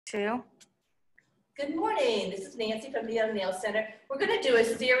Two. Good morning. This is Nancy from the Young Nail Center. We're going to do a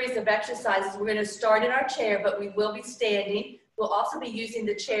series of exercises. We're going to start in our chair, but we will be standing. We'll also be using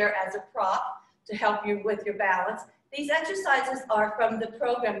the chair as a prop to help you with your balance. These exercises are from the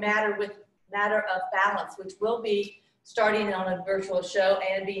program Matter of Balance, which will be starting on a virtual show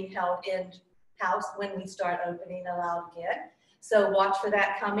and being held in-house when we start opening aloud again. So watch for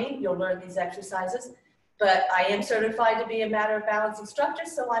that coming. You'll learn these exercises. But I am certified to be a Matter of Balance instructor,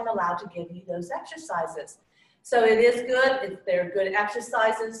 so I'm allowed to give you those exercises. So it is good. They're good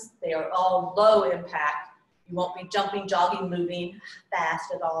exercises. They are all low impact. You won't be jumping, jogging, moving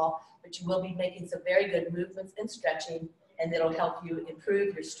fast at all, but you will be making some very good movements and stretching, and it'll help you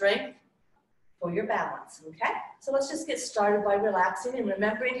improve your strength for your balance, okay? So let's just get started by relaxing and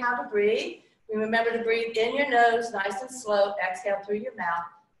remembering how to breathe. Remember to breathe in your nose, nice and slow. Exhale through your mouth.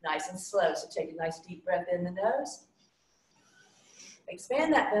 Nice and slow. So take a nice deep breath in the nose.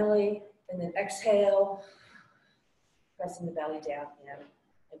 Expand that belly and then exhale. Pressing the belly down in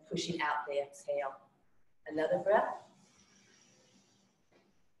and pushing out the exhale. Another breath.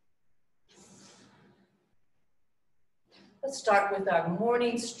 Let's start with our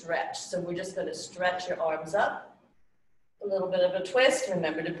morning stretch. So we're just going to stretch your arms up. A little bit of a twist.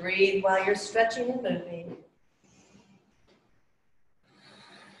 Remember to breathe while you're stretching and moving.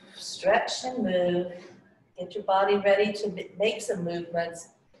 Stretch and move. Get your body ready to make some movements.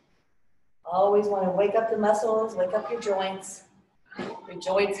 Always want to wake up the muscles, wake up your joints. Your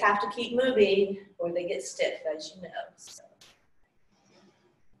joints have to keep moving or they get stiff, as you know. So.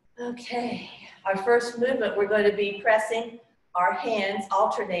 Okay, our first movement, we're going to be pressing our hands,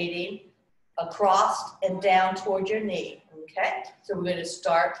 alternating across and down toward your knee. Okay, so we're going to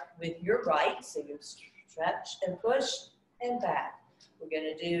start with your right. So you stretch and push and back. We're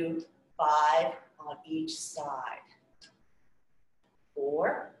going to do 5 on each side.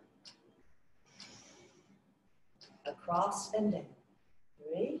 4. Across and down.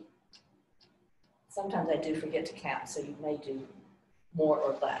 3. Sometimes I do forget to count, so you may do more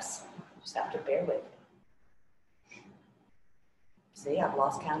or less. You just have to bear with me. See, I've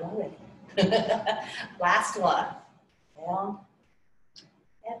lost count already. Last one. Down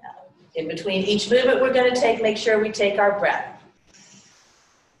and up. In between each movement we're going to make sure we take our breath.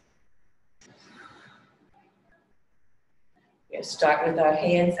 We're going to start with our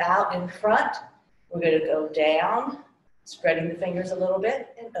hands out in front. We're going to go down, spreading the fingers a little bit,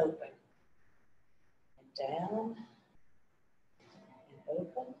 and open. And down, and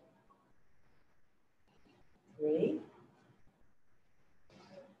open. 3,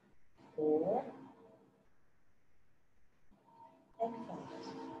 4, and 5.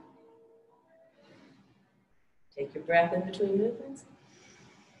 Take your breath in between movements.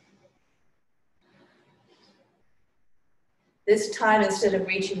 This time, instead of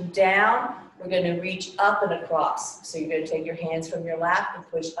reaching down, we're going to reach up and across. So you're going to take your hands from your lap and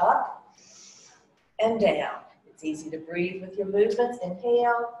push up and down. It's easy to breathe with your movements.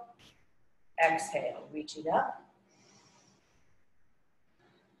 Inhale, exhale, reaching up.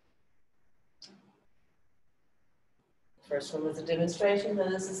 First one was a demonstration,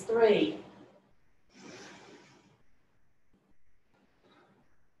 then this is 3.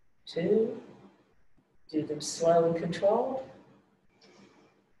 2. Do them slow and controlled.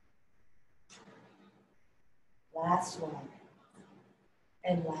 Last one.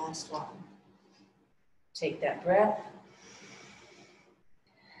 And last one. Take that breath.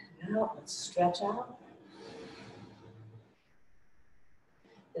 Now let's stretch out.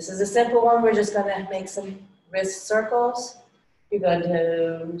 This is a simple one. We're just going to make some wrist circles. You're going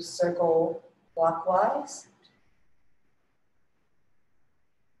to circle clockwise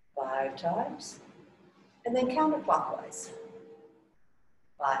 5 times. And then counterclockwise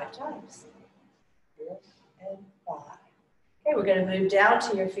 5 times. 4 and 5. Okay, we're going to move down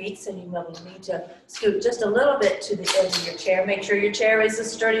to your feet, so you will need to scoot just a little bit to the edge of your chair. Make sure your chair is a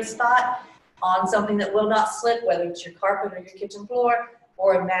sturdy spot on something that will not slip, whether it's your carpet or your kitchen floor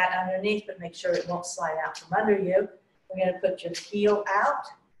or a mat underneath, but make sure it won't slide out from under you. We're going to put your heel out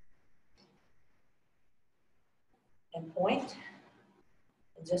and point.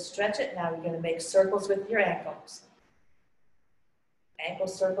 And just stretch it. Now we're going to make circles with your ankles. Ankle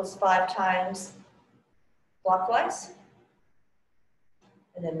circles 5 times clockwise.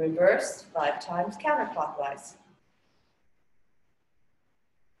 And then reverse 5 times counterclockwise.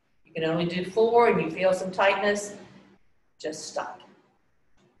 You can only do 4 and you feel some tightness, just stop.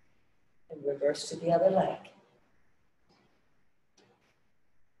 And reverse to the other leg.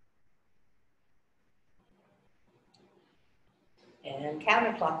 And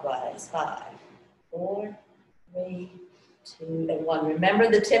counterclockwise, 5, 4, 3, 2 and 1. Remember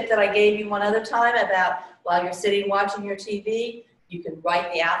the tip that I gave you one other time about while you're sitting watching your TV, you can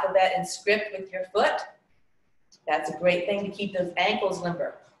write the alphabet in script with your foot. That's a great thing to keep those ankles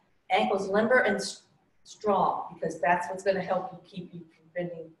limber. Ankles limber and strong, because that's what's going to help you keep you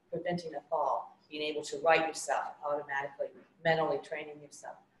preventing a fall. Being able to right yourself automatically, mentally training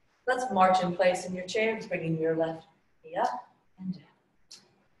yourself. Let's march in place in your chair, just bringing your left knee up and down.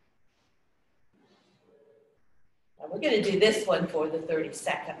 Now we're going to do this one for the 30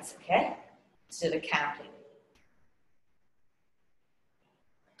 seconds, okay? Instead of counting.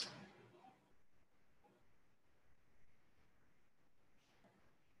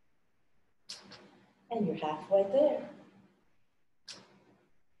 And you're halfway there.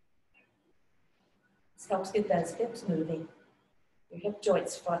 This helps get those hips moving. Your hip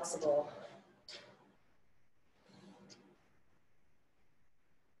joints flexible.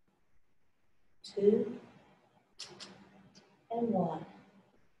 2 and 1.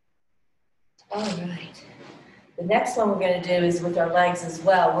 All right. The next one we're going to do is with our legs as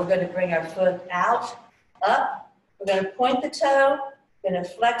well. We're going to bring our foot out, up. We're going to point the toe. We're going to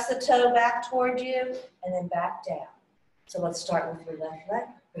flex the toe back toward you and then back down. So let's start with your left leg.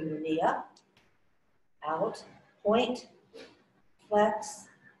 Bring your knee up, out, point, flex,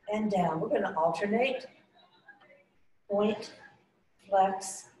 and down. We're going to alternate. Point,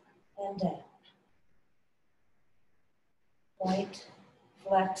 flex, and down. Point,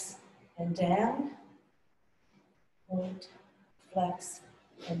 flex, and down. Point, flex,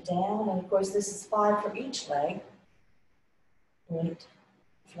 and down. And of course, this is 5 for each leg. Point,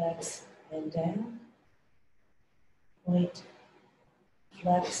 flex, and down. Point,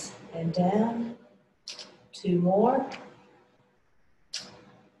 flex, and down. 2 more.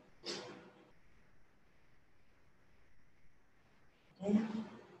 Down.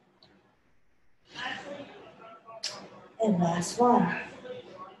 And last one.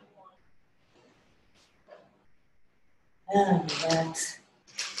 And relax.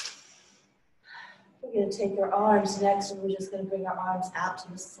 We're going to take our arms next, and we're just going to bring our arms out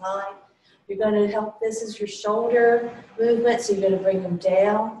to the side. You're going to help, this is your shoulder movement, so you're going to bring them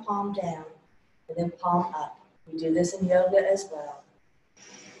down, and then palm up. We do this in yoga as well.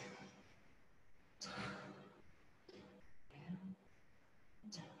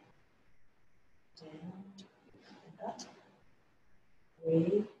 Down, and up.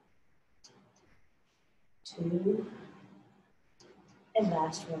 3, 2, and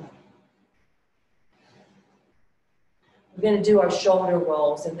last one. We're going to do our shoulder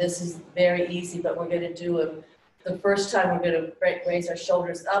rolls, and this is very easy, but we're going to do them. The first time we're going to raise our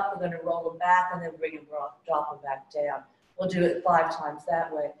shoulders up, we're going to roll them back, and then bring them, drop them back down. We'll do it 5 times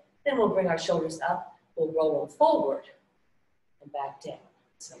that way. Then we'll bring our shoulders up, we'll roll them forward and back down.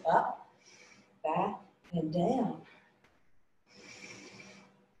 So up, back, and down.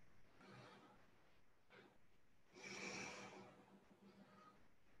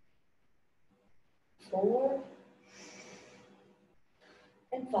 Four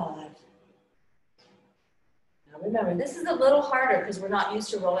and 5. Now remember, this is a little harder because we're not used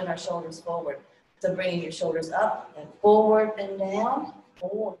to rolling our shoulders forward. So bringing your shoulders up and forward and down.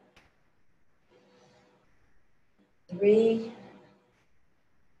 4, 3,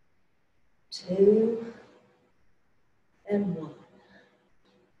 2, and 1.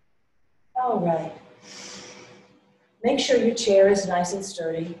 All right. Make sure your chair is nice and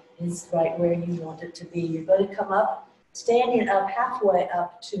sturdy. It's right where you want it to be. You're going to come up, standing up halfway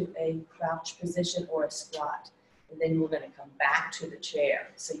up to a crouch position or a squat. And then we're going to come back to the chair.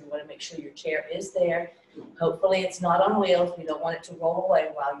 So you want to make sure your chair is there. Hopefully it's not on wheels. You don't want it to roll away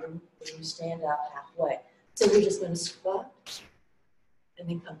when you stand up halfway. So we're just going to squat and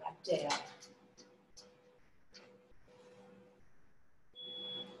then come back down.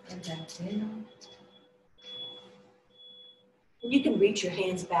 And back down. And you can reach your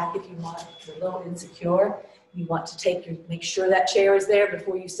hands back if you want. If you're a little insecure, you want to make sure that chair is there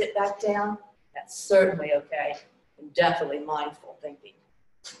before you sit back down. That's certainly okay. And definitely mindful thinking.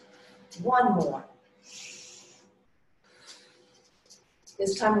 1 more.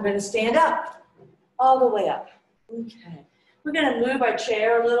 This time we're going to stand up, all the way up. Okay. We're going to move our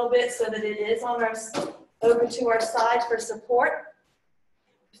chair a little bit so that it is on over to our sides for support.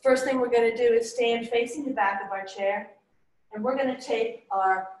 The first thing we're going to do is stand facing the back of our chair. And we're going to take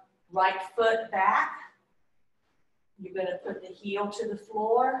our right foot back. You're going to put the heel to the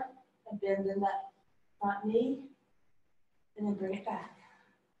floor and bend in that front knee. And then bring it back.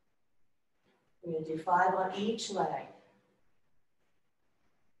 We're going to do 5 on each leg.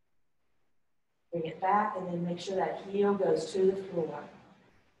 Bring it back and then make sure that heel goes to the floor.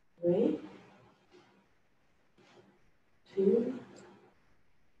 3, 2,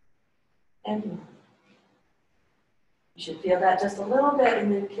 and 1. You should feel that just a little bit in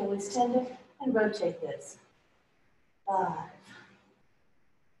the Achilles tendon and rotate this. 5,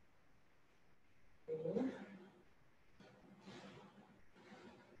 4,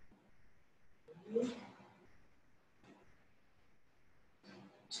 3,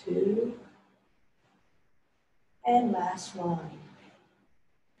 2, and last one.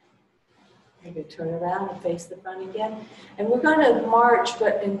 You're going to turn around and face the front again. And we're going to march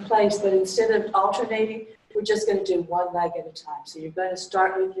but in place, but instead of alternating, we're just going to do one leg at a time. So you're going to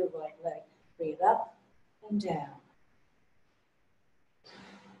start with your right leg. Bring it up and down.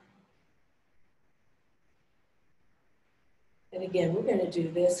 And again, we're going to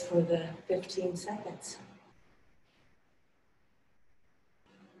do this for the 15 seconds.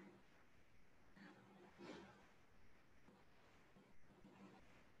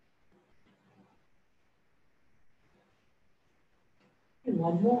 And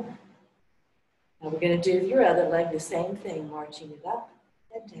one more. Now we're going to do your other leg the same thing, marching it up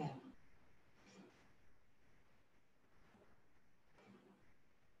and down.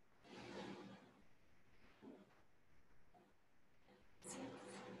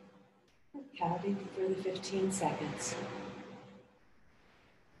 Counting for the 15 seconds.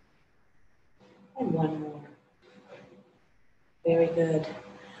 And one more. Very good.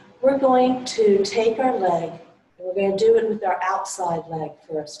 We're going to take our leg, and we're going to do it with our outside leg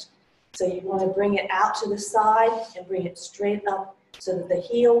first. So you want to bring it out to the side and bring it straight up so that the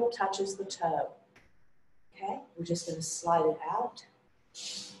heel touches the toe. Okay? We're just going to slide it out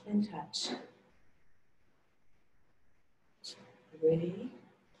and touch. 3,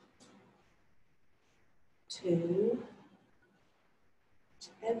 2,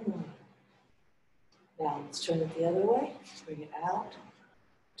 and 1. Now let's turn it the other way. Bring it out,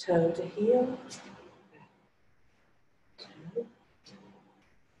 toe to heel. 2,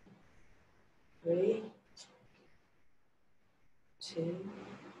 3, 2,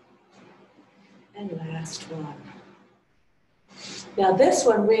 and last one. Now this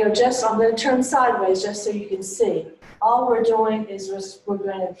one, we are just, I'm going to turn sideways just so you can see. All we're doing is we're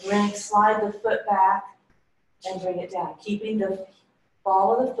going to slide the foot back and bring it down, keeping the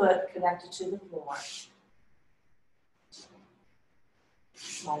ball of the foot connected to the floor.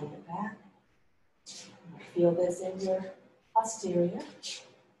 Sliding it back. Feel this in your posterior.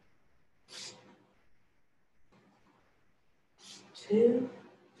 2,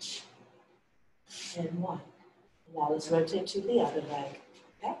 and 1. Now let's rotate to the other leg.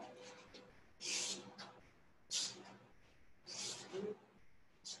 Okay? 2,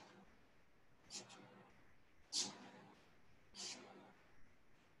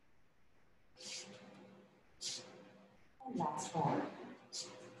 and last one.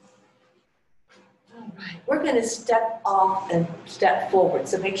 All right, we're going to step off and step forward.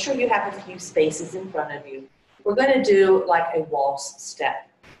 So make sure you have a few spaces in front of you. We're going to do like a waltz step.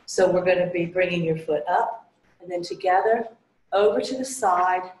 So we're going to be bringing your foot up and then together, over to the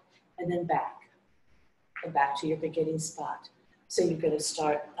side, and then back. And back to your beginning spot. So you're going to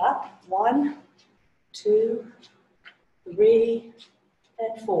start up, 1, 2, 3,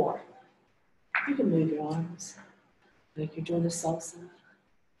 and 4. You can move your arms like you're doing a salsa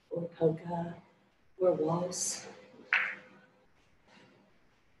or polka or waltz.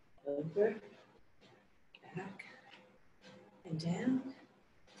 Over, back, and down.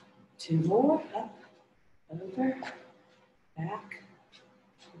 2 more, up, over, back,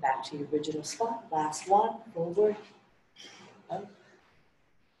 back to your original spot. Last one, forward, up,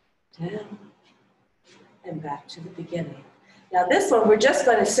 down, and back to the beginning. Now this one, we're just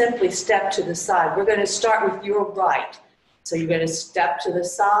going to simply step to the side. We're going to start with your right. So you're going to step to the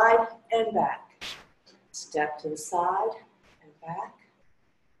side and back. Step to the side and back.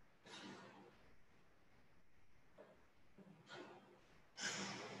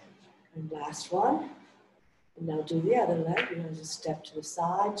 And last one. And now do the other leg. You're going to just step to the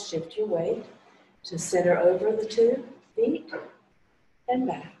side, shift your weight to center over the 2 feet and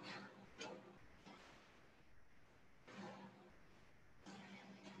back.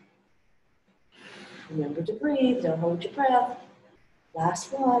 Remember to breathe, don't hold your breath.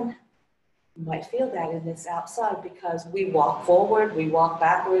 Last one. You might feel that in this outside because we walk forward, we walk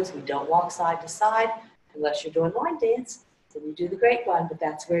backwards, we don't walk side to side unless you're doing line dance. Then you do the grapevine, but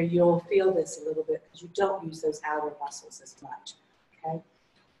that's where you'll feel this a little bit because you don't use those outer muscles as much, okay?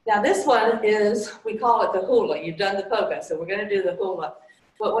 Now this one is, we call it the hula. You've done the polka, so we're going to do the hula.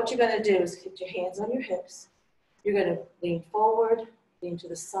 But what you're going to do is keep your hands on your hips. You're going to lean forward, lean to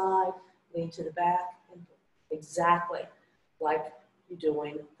the side, lean to the back, and exactly like you're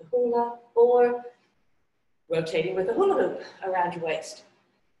doing the hula or Rotating with a hula hoop around your waist.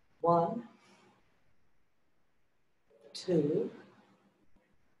 1, 2.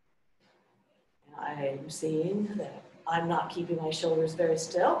 Now I'm seeing that I'm not keeping my shoulders very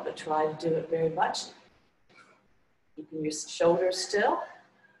still, but try to do it very much. Keeping your shoulders still.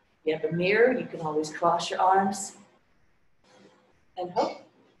 If you have a mirror, you can always cross your arms and hope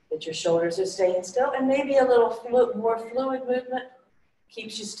that your shoulders are staying still, and maybe a little more fluid movement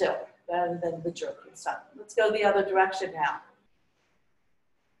keeps you still rather than the jerking stuff. Let's go the other direction now.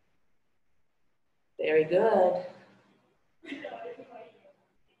 Very good.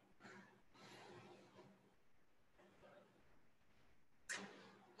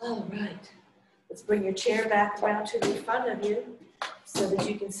 All right. Let's bring your chair back around to the front of you so that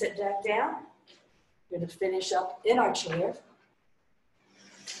you can sit back down. We're going to finish up in our chair.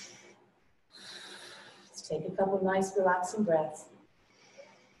 Let's take a couple nice relaxing breaths.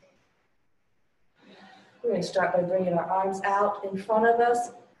 We're going to start by bringing our arms out in front of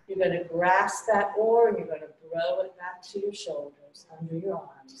us. You're going to grasp that oar and you're going to throw it back to your shoulders, under your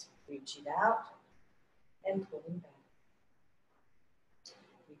arms. Reaching out and pulling back.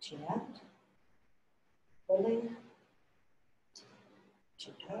 Reaching out, pulling,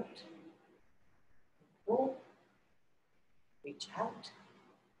 reaching out, and pull, reach out,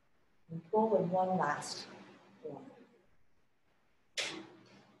 and pull, and one last one.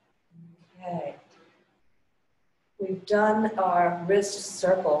 Okay. We've done our wrist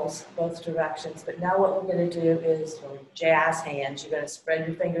circles both directions, but now what we're going to do is jazz hands. You're going to spread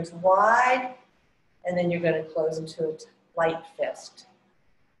your fingers wide, and then you're going to close into a light fist.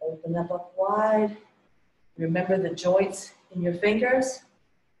 Open up wide. Remember the joints in your fingers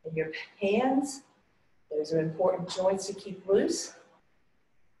and your hands. Those are important joints to keep loose.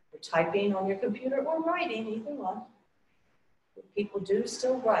 You're typing on your computer or writing, either one. People do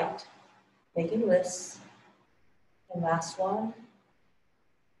still write, making lists. And last one.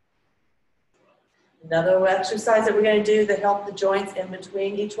 Another exercise that we're going to do to help the joints in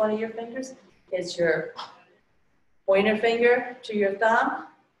between each one of your fingers is your pointer finger to your thumb.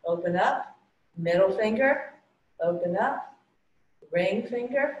 Open up, middle finger, open up, ring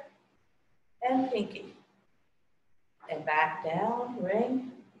finger, and pinky. And back down,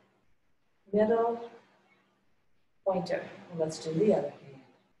 ring, middle, pointer. And let's do the other hand.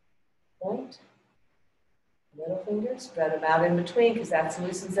 Point, middle finger, spread them out in between because that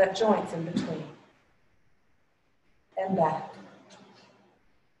loosens that joints in between. And back.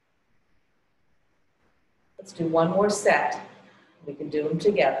 Let's do one more set. We can do them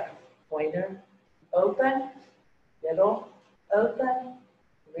together. Pointer, open, middle, open,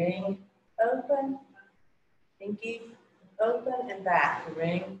 ring, open, pinky, open, and back.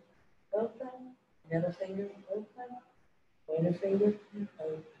 Ring, open, middle finger, open, pointer finger,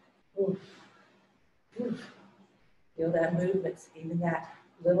 open. Oof. Oof. Feel that movement, even that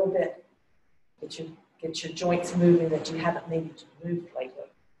little bit. Get your joints moving that you haven't maybe moved lately.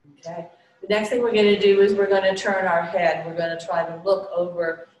 Okay. The next thing we're going to do is we're going to turn our head. We're going to try to look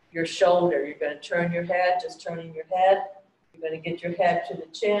over your shoulder. You're going to turn your head, just turning your head. You're going to get your head to the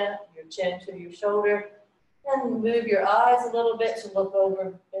chin, your chin to your shoulder, and move your eyes a little bit to look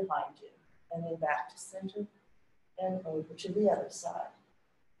over behind you. And then back to center and over to the other side.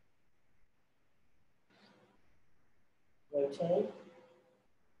 Rotate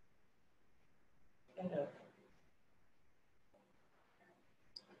and over.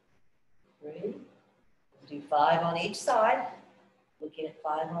 3. Do 5 on each side. Looking at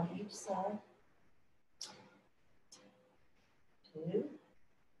 5 on each side. 2.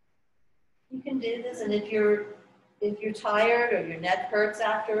 You can do this, and if you're tired or your neck hurts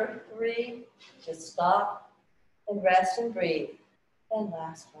after 3, just stop and rest and breathe. And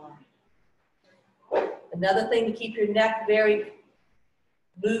last one. Another thing to keep your neck very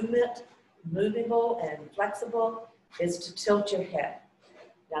movable and flexible is to tilt your head.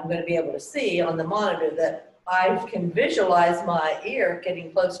 Now I'm going to be able to see on the monitor that I can visualize my ear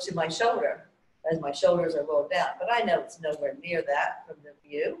getting close to my shoulder as my shoulders are rolled down, but I know it's nowhere near that from the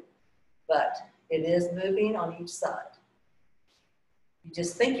view, but it is moving on each side. You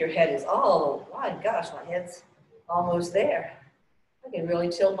just think your head is, oh my gosh, my head's almost there. I can really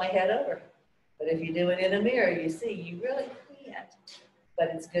tilt my head over. But if you do it in a mirror, you see, you really can't. But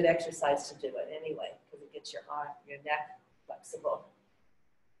it's good exercise to do it anyway, because it gets your arm, your neck flexible.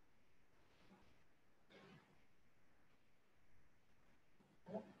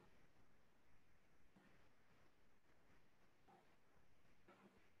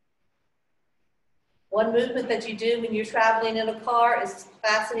 One movement that you do when you're traveling in a car is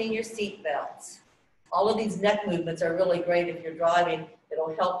fastening your seat belts. All of these neck movements are really great if you're driving.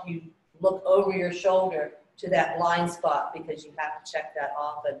 It'll help you look over your shoulder to that blind spot because you have to check that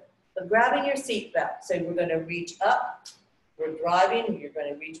often. But grabbing your seatbelt, so we're going to reach up. We're driving, you're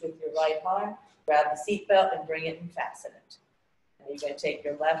going to reach with your right arm, grab the seatbelt and bring it and fasten it. And you're going to take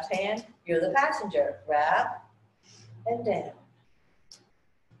your left hand, you're the passenger, grab and down.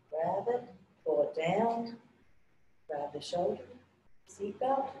 Grab it, pull it down, grab the shoulder,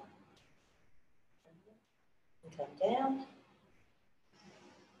 seatbelt, and come down.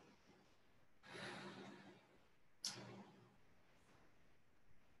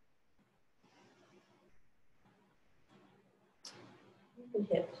 You can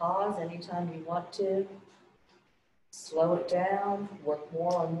hit pause anytime you want to. Slow it down, work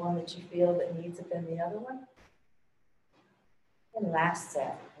more on one that you feel that needs it than the other one. And last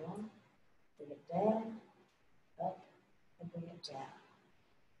set, one, bring it down, up, and bring it down.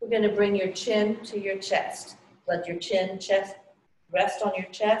 We're going to bring your chin to your chest. Let your chest rest on your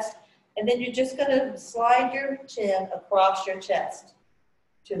chest, and then you're just going to slide your chin across your chest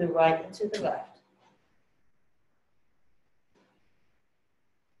to the right and to the left.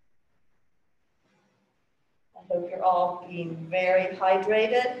 I hope you're all being very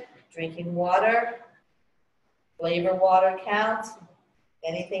hydrated, drinking water. Flavor water counts.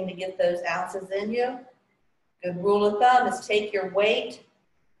 Anything to get those ounces in you. Good rule of thumb is take your weight,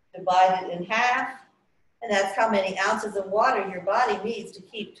 divide it in half, and that's how many ounces of water your body needs to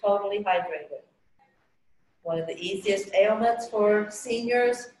keep totally hydrated. One of the easiest ailments for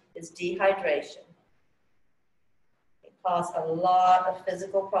seniors is dehydration. It causes a lot of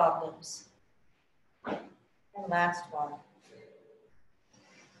physical problems. And last one.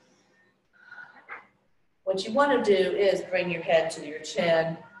 What you want to do is bring your head to your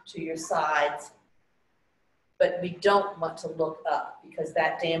chin, to your sides, but we don't want to look up because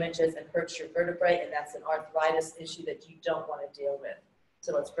that damages and hurts your vertebrae, and that's an arthritis issue that you don't want to deal with.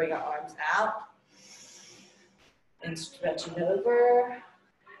 So let's bring our arms out and stretching over.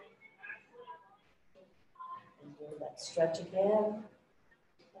 And do that stretch again.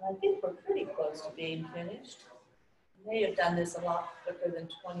 And I think we're pretty close to being finished. You may have done this a lot quicker than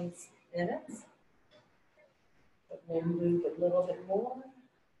 20 minutes. But we'll move a little bit more.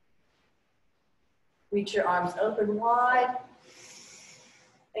 Reach your arms open wide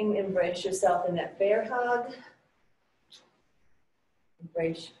and embrace yourself in that bear hug.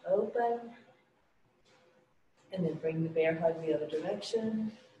 Embrace open. And then bring the bear hug the other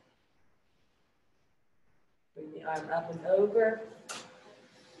direction. Bring the arm up and over.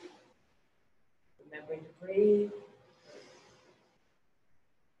 Remembering to breathe.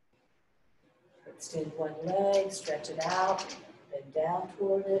 Extend one leg, stretch it out, bend down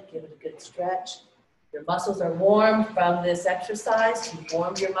toward it, give it a good stretch. Your muscles are warm from this exercise. You've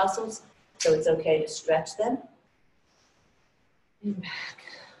warmed your muscles, so it's okay to stretch them. And back.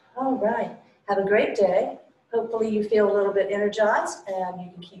 All right. Have a great day. Hopefully you feel a little bit energized and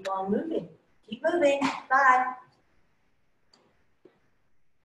you can keep on moving. Keep moving. Bye.